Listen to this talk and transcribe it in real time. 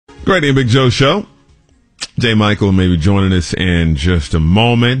Grady Big Joe show. J. Michael may be joining us in just a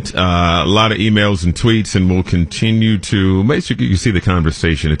moment. A lot of emails and tweets, and we'll continue to basically you see the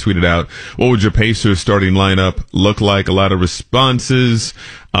conversation. I tweeted out, what would your Pacers starting lineup look like? A lot of responses.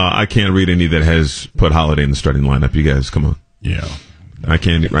 I can't read any that has put Holiday in the starting lineup. You guys, come on. Yeah. I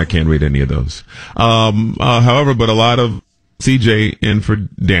can't read any of those. However, but a lot of CJ in for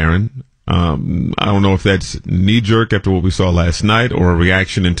Darren. I don't know if that's knee-jerk after what we saw last night or a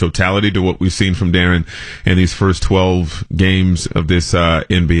reaction in totality to what we've seen from Darren in these first 12 games of this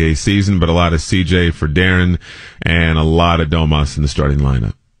NBA season, but a lot of CJ for Darren and a lot of Domas in the starting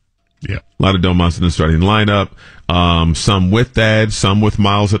lineup. Yeah. A lot of Domas in the starting lineup, some with Thad, some with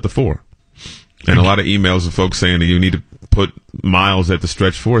Miles at the 4. And a lot of emails of folks saying that you need to put Miles at the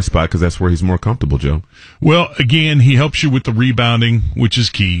stretch 4 spot because that's where he's more comfortable, Joe. Well, again, he helps you with the rebounding, which is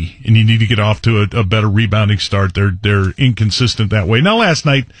key, and you need to get off to a better rebounding start. They're inconsistent that way. Now, last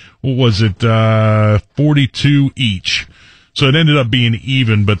night, what was it, 42 each. So it ended up being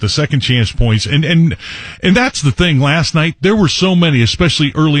even, but the second chance points, and that's the thing. Last night, there were so many,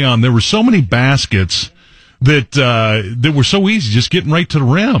 especially early on, there were so many baskets that were so easy, just getting right to the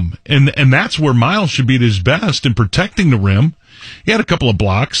rim. And that's where Miles should be at his best in protecting the rim. He had a couple of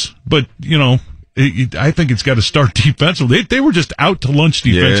blocks, but, I think it's got to start defensively. They were just out to lunch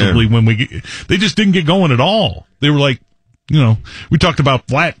defensively when they just didn't get going at all. They were like, we talked about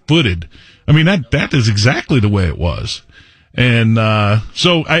flat-footed. I mean, that is exactly the way it was. And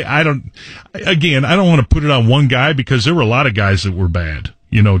so I don't want to put it on one guy because there were a lot of guys that were bad.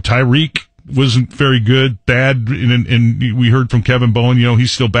 Tyreek wasn't very good, bad, and we heard from Kevin Bowen,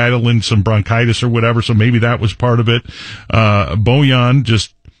 he's still battling some bronchitis or whatever, so maybe that was part of it. Bojan,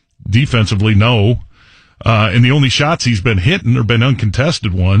 just defensively, no. And the only shots he's been hitting have been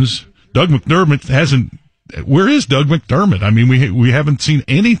uncontested ones. Doug McDermott hasn't. Where is Doug McDermott? I mean, we haven't seen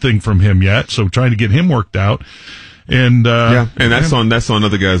anything from him yet, so trying to get him worked out. And and that's on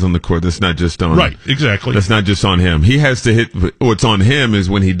other guys on the court. That's not just on right, exactly. That's not just on him. He has to hit. What's on him is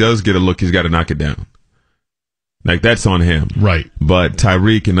when he does get a look, he's got to knock it down. Like that's on him, right? But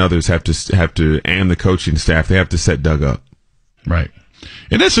Tyreek and others have to, and the coaching staff, they have to set Doug up, right?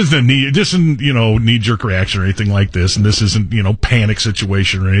 And this isn't knee-jerk reaction or anything like this, and this isn't, panic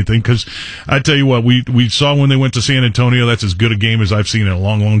situation or anything, because I tell you what, we saw when they went to San Antonio, that's as good a game as I've seen in a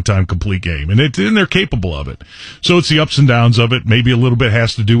long, long time, complete game, and they're capable of it. So it's the ups and downs of it. Maybe a little bit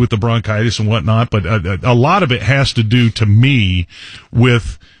has to do with the bronchitis and whatnot, but a lot of it has to do, to me,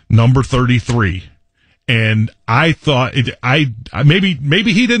 with number 33. And I thought maybe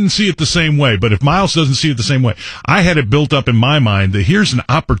he didn't see it the same way, but if Miles doesn't see it the same way, I had it built up in my mind that here's an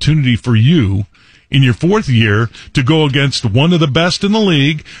opportunity for you in your fourth year to go against one of the best in the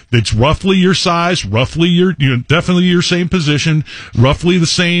league that's roughly your size, roughly definitely your same position, roughly the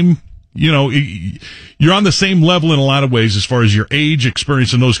same, you're on the same level in a lot of ways as far as your age,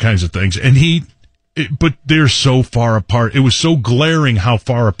 experience, and those kinds of things. And but they're so far apart. It was so glaring how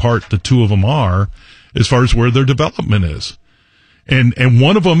far apart the two of them are as far as where their development is. And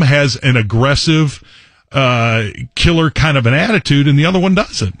one of them has an aggressive, killer kind of an attitude, and the other one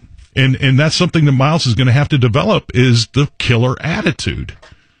doesn't. And that's something that Miles is going to have to develop, is the killer attitude.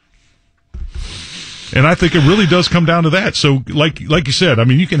 And I think it really does come down to that. So like you said, I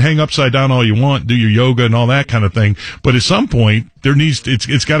mean, you can hang upside down all you want, do your yoga and all that kind of thing, but at some point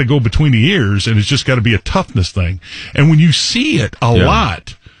it's got to go between the ears, and it's just got to be a toughness thing. And when you see it a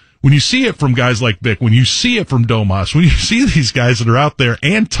lot, when you see it from guys like Vic, when you see it from Domas, when you see these guys that are out there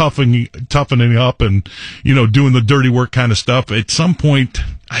and toughening up and, doing the dirty work kind of stuff, at some point,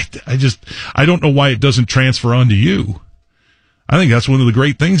 I don't know why it doesn't transfer onto you. I think that's one of the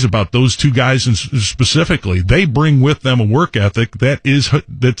great things about those two guys specifically. They bring with them a work ethic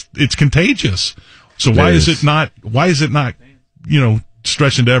it's contagious. So why is it not,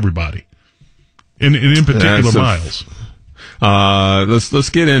 stretching to everybody? And in particular, Miles. Let's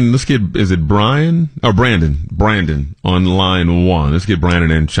get is it Brian or Brandon on line 1. Let's get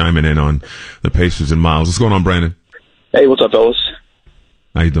Brandon in, chiming in on the Pacers and Miles. What's going on, Brandon? Hey, what's up, fellas?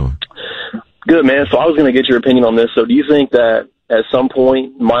 How you doing? Good, man. So I was going to get your opinion on this. So do you think that at some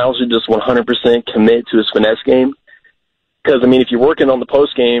point Miles should just 100% commit to his finesse game? Because, I mean, if you're working on the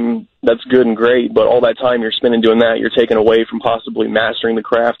post game, that's good and great, but all that time you're spending doing that, you're taking away from possibly mastering the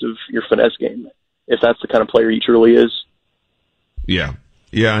craft of your finesse game, if that's the kind of player he truly is. Yeah,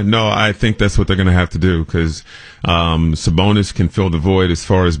 no, I think that's what they're going to have to do, because Sabonis can fill the void as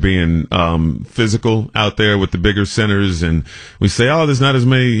far as being physical out there with the bigger centers. And we say, there's not as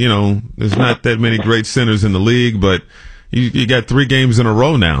many, there's not that many great centers in the league, but You got 3 games in a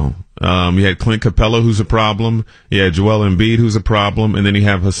row now. You had Clint Capella, who's a problem. You had Joel Embiid, who's a problem. And then you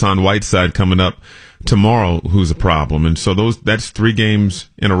have Hassan Whiteside coming up tomorrow, who's a problem. And so that's 3 games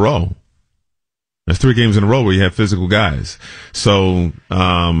in a row. That's 3 games in a row where you have physical guys. So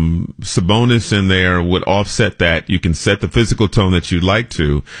Sabonis in there would offset that. You can set the physical tone that you'd like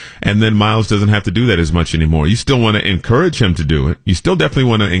to, and then Miles doesn't have to do that as much anymore. You still want to encourage him to do it. You still definitely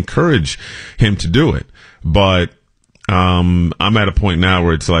want to encourage him to do it. But I'm at a point now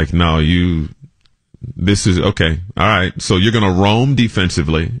where it's like, no, this is okay. All right. So you're going to roam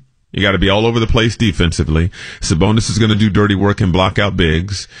defensively. You got to be all over the place defensively. Sabonis is going to do dirty work and block out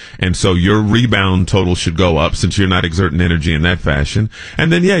bigs. And so your rebound total should go up since you're not exerting energy in that fashion.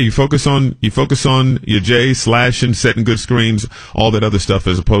 And then, you focus on your J, slashing, setting good screens, all that other stuff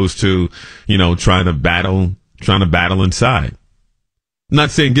as opposed to, trying to battle inside. I'm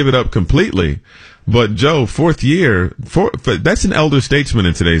not saying give it up completely, but Joe, 4th year, that's an elder statesman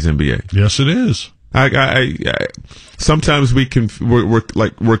in today's NBA. Yes, it is. I sometimes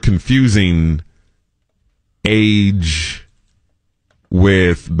we're confusing age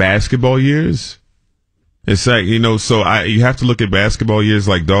with basketball years. It's like, you have to look at basketball years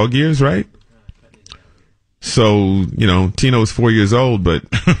like dog years, right? So, Tino's 4 years old, but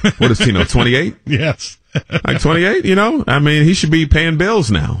what is Tino, 28? Yes. Like 28, he should be paying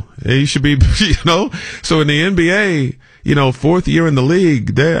bills now. He should be, so in the NBA, 4th year in the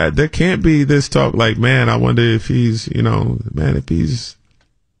league, there can't be this talk like, man, I wonder if he's, he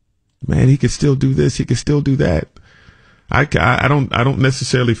could still do this, he could still do that. I don't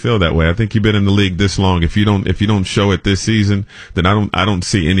necessarily feel that way. I think you've been in the league this long. If you don't show it this season, then I don't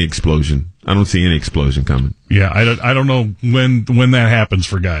see any explosion. I don't see any explosion coming. Yeah, I don't know when that happens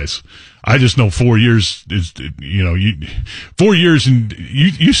for guys. I just know 4 years is 4 years, and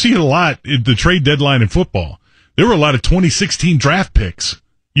you see it a lot at the trade deadline in football. There were a lot of 2016 draft picks,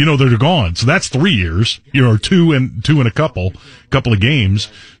 that are gone. So that's 3 years, two and a couple of games.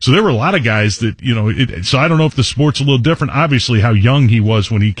 So there were a lot of guys that, so I don't know if the sport's a little different. Obviously how young he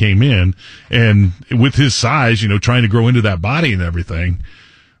was when he came in, and with his size, trying to grow into that body and everything.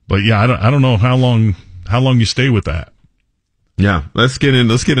 But yeah, I don't know how long you stay with that. Yeah, let's get in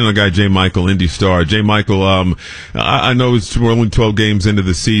a guy, J. Michael, Indy Star. J. Michael, I know we're only 12 games into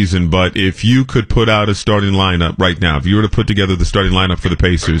the season, but if you could put out a starting lineup right now, if you were to put together the starting lineup for the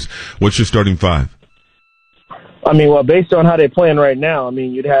Pacers, what's your starting 5? Based on how they're playing right now,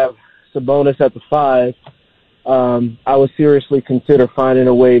 you'd have Sabonis at the 5. I would seriously consider finding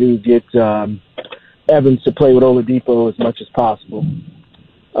a way to get Evans to play with Oladipo as much as possible.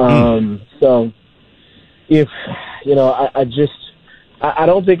 So if I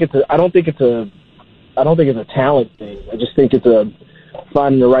don't think it's a talent thing. I just think it's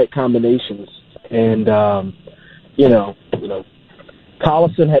finding the right combinations. And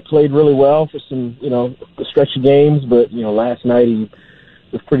Collison had played really well for some a stretch of games, but last night he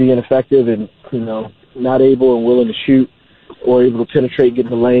was pretty ineffective and not able and willing to shoot or able to penetrate, get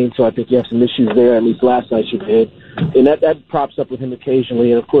in the lane. So I think you have some issues there. At least last night you did, and that props up with him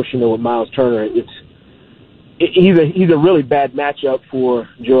occasionally. And of course, with Miles Turner, he's a really bad matchup for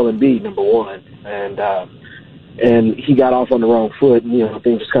Joel Embiid, number one, and he got off on the wrong foot, and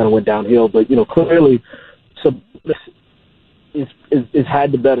things just kind of went downhill. But clearly, Sabonis is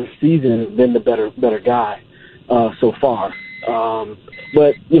had the better season than the better guy so far.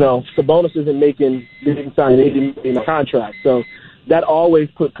 But Sabonis didn't sign an $80 million contract, so that always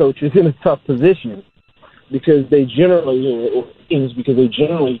put coaches in a tough position because they generally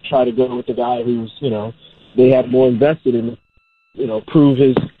try to go with the guy who's they have more invested in, prove.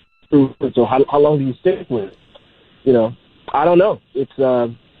 So how long do you stick with? I don't know. It's I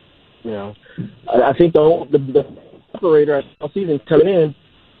think the operator at the season coming in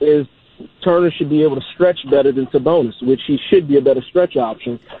is Turner should be able to stretch better than Sabonis, which he should be a better stretch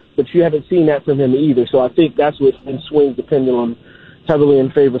option, but you haven't seen that from him either. So I think that's what swings the pendulum heavily in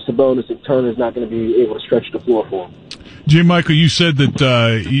favor of Sabonis, and Turner's not going to be able to stretch the floor for him. J. Michael, you said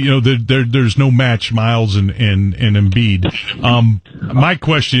that there's no match Miles and Embiid. My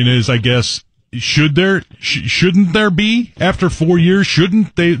question is, I guess, shouldn't there be after 4 years?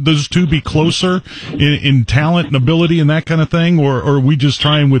 Shouldn't those two be closer in talent and ability and that kind of thing, or are we just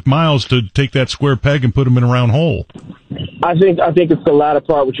trying with Miles to take that square peg and put him in a round hole? I think it's the latter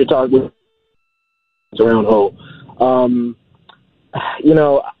part what you're talking about. It's a round hole.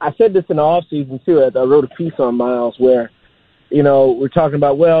 I said this in the off season too. I wrote a piece on Miles where, we're talking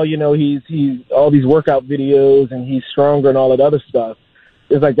about, he's all these workout videos and he's stronger and all that other stuff.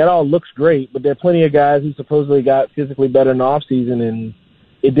 It's like that all looks great, but there are plenty of guys who supposedly got physically better in the off season and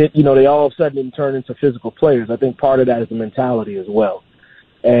it did, they all of a sudden didn't turn into physical players. I think part of that is the mentality as well.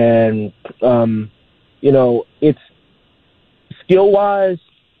 And, it's skill-wise,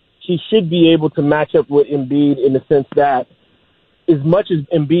 he should be able to match up with Embiid in the sense that as much as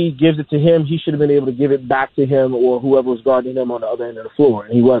Embiid gives it to him, he should have been able to give it back to him or whoever was guarding him on the other end of the floor,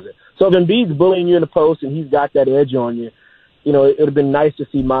 and he wasn't. So if Embiid's bullying you in the post and he's got that edge on you, it would have been nice to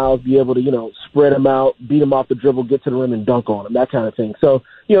see Miles be able to, spread him out, beat him off the dribble, get to the rim and dunk on him, that kind of thing. So,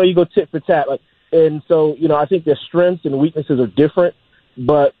 you go tit for tat. And so, I think their strengths and weaknesses are different,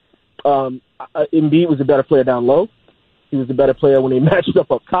 but Embiid was a better player down low. He was a better player when he matched up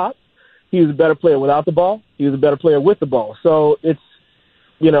top. He was a better player without the ball. He was a better player with the ball. So it's,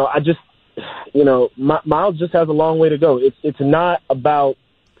 Miles just has a long way to go. It's not about,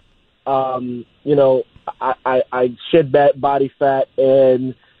 I shed body fat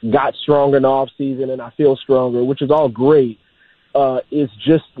and got stronger in the off season and I feel stronger, which is all great. It's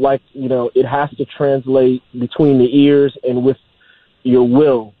just like, it has to translate between the ears and with your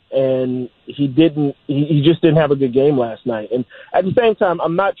will. And he just didn't have a good game last night. And at the same time,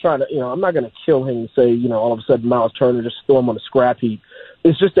 I'm not trying to, I'm not going to kill him and say, all of a sudden Miles Turner, just throw him on a scrap heap.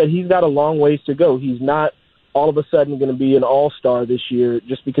 It's just that he's got a long ways to go. He's not all of a sudden going to be an all-star this year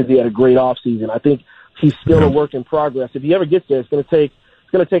just because he had a great offseason. I think he's still a work in progress. If he ever gets there, it's going to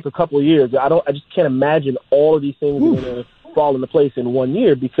take a couple of years. I just can't imagine all of these things are going to fall into place in 1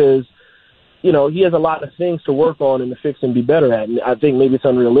 year because, he has a lot of things to work on and to fix and be better at. And I think maybe it's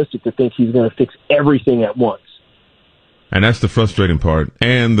unrealistic to think he's going to fix everything at once. And that's the frustrating part.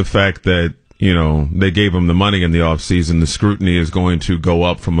 And the fact that, they gave him the money in the offseason. The scrutiny is going to go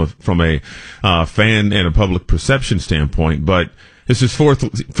up from a fan and a public perception standpoint. But it's his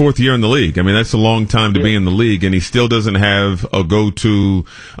fourth year in the league. I mean, that's a long time to be in the league, and he still doesn't have a go-to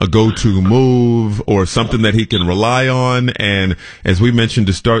move or something that he can rely on. And as we mentioned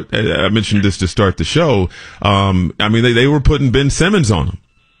I mentioned this to start the show. They were putting Ben Simmons on him.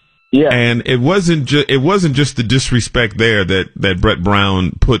 Yeah. And it wasn't just the disrespect there that Brett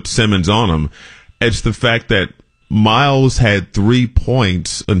Brown put Simmons on him. It's the fact that Miles had 3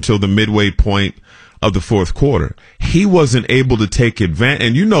 points until the midway point of the fourth quarter. He wasn't able to take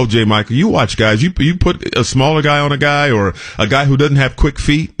advantage. And J. Michael, you watch guys, you put a smaller guy on a guy or a guy who doesn't have quick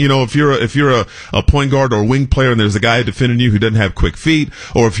feet. If you're a point guard or a wing player and there's a guy defending you who doesn't have quick feet,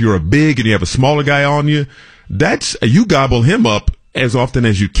 or if you're a big and you have a smaller guy on you, you gobble him up as often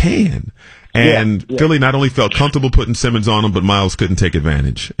as you can. And Philly not only felt comfortable putting Simmons on him, but Miles couldn't take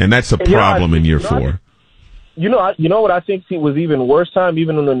advantage. And that's a problem in year 4. You know what I think was even worse time,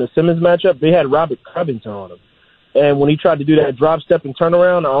 even in the Simmons matchup? They had Robert Covington on him. And when he tried to do that drop step and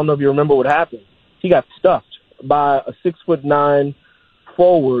turnaround, I don't know if you remember what happened. He got stuffed by a 6'9"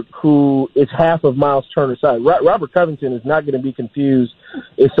 forward who is half of Miles Turner's size. Robert Covington is not going to be confused.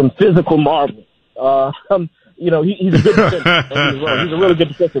 It's some physical marvel. He's a good defender. He's a really good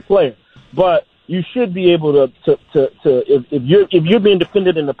defensive player. But you should be able to if you're being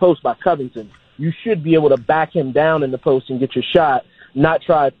defended in the post by Covington, you should be able to back him down in the post and get your shot, not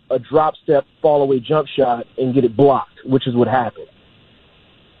try a drop step, fall away jump shot and get it blocked, which is what happened.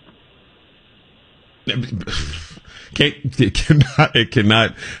 It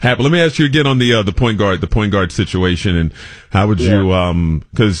cannot happen. Let me ask you again on the point guard situation, and how would you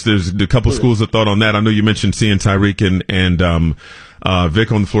because there's a couple schools of thought on that. I know you mentioned seeing Tyreek and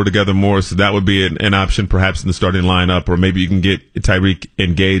Vic on the floor together more, so that would be an option perhaps in the starting lineup, or maybe you can get Tyreek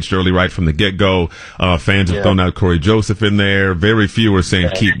engaged early right from the get-go. Fans have thrown out Corey Joseph in there. Very few are saying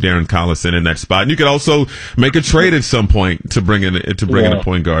keep Darren Collison in that spot. And you could also make a trade at some point to bring in a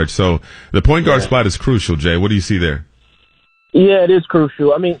point guard. So the point guard spot is crucial, Jay. What do you see there? Yeah, it is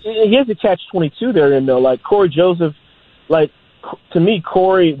crucial. I mean, here's the catch-22 there, though. Like, Corey Joseph, to me,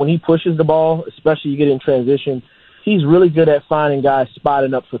 Corey, when he pushes the ball, especially you get in transition, he's really good at finding guys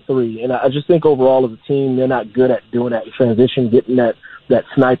spotting up for three. And I just think overall as a team, they're not good at doing that in transition, getting that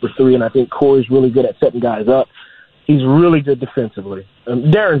sniper three. And I think Corey's really good at setting guys up. He's really good defensively.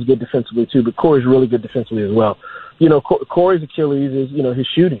 Darren's good defensively too, but Corey's really good defensively as well. Corey's Achilles is, his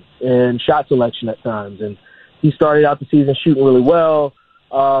shooting and shot selection at times. And he started out the season shooting really well.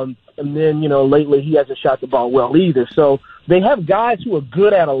 And then, lately he hasn't shot the ball well either. So they have guys who are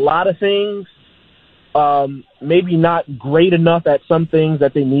good at a lot of things. Maybe not great enough at some things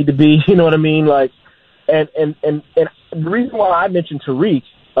that they need to be, you know what I mean? And the reason why I mentioned Tariq,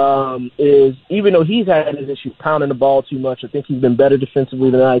 is even though he's had his issue pounding the ball too much, I think he's been better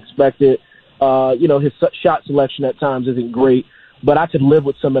defensively than I expected. His shot selection at times isn't great, but I could live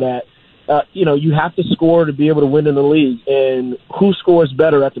with some of that. You have to score to be able to win in the league, and who scores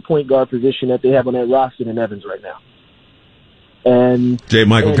better at the point guard position that they have on that roster than Evans right now? And J.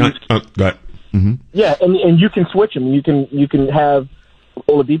 Michael, go ahead. Mm-hmm. Yeah, and you can switch them. You can have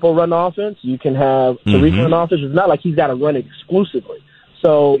Oladipo run offense. You can have Tariq run offense. It's not like he's got to run it exclusively.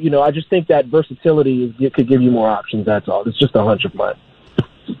 So, I just think that versatility could give you more options, that's all. It's just a hunch of mine.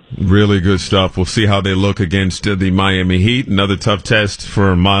 Really good stuff. We'll see how they look against the Miami Heat. Another tough test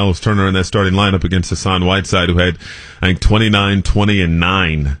for Miles Turner in that starting lineup against Hassan Whiteside, who had, I think, 29, 20, and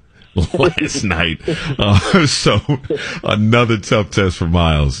 9 last night. So another tough test for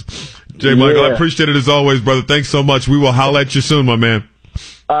Miles. J. Michael, I appreciate it as always, brother. Thanks so much. We will holler at you soon, my man.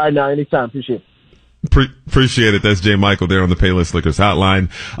 All right, now, anytime. Appreciate it. Appreciate it. That's J. Michael there on the Payless Liquors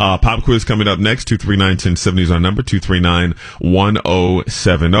hotline. Pop quiz coming up next. 239-1070 is our number.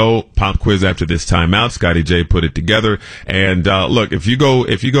 239-1070. Pop quiz after this timeout. Scotty J put it together. And, look, if you go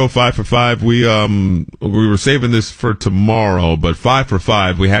 5 for 5, we were saving this for tomorrow, but 5 for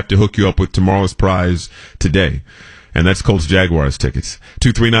 5, we have to hook you up with tomorrow's prize today. And that's Colts Jaguars tickets.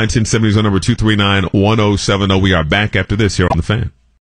 239-1070 is our number. 239-1070. We are back after this here on The Fan.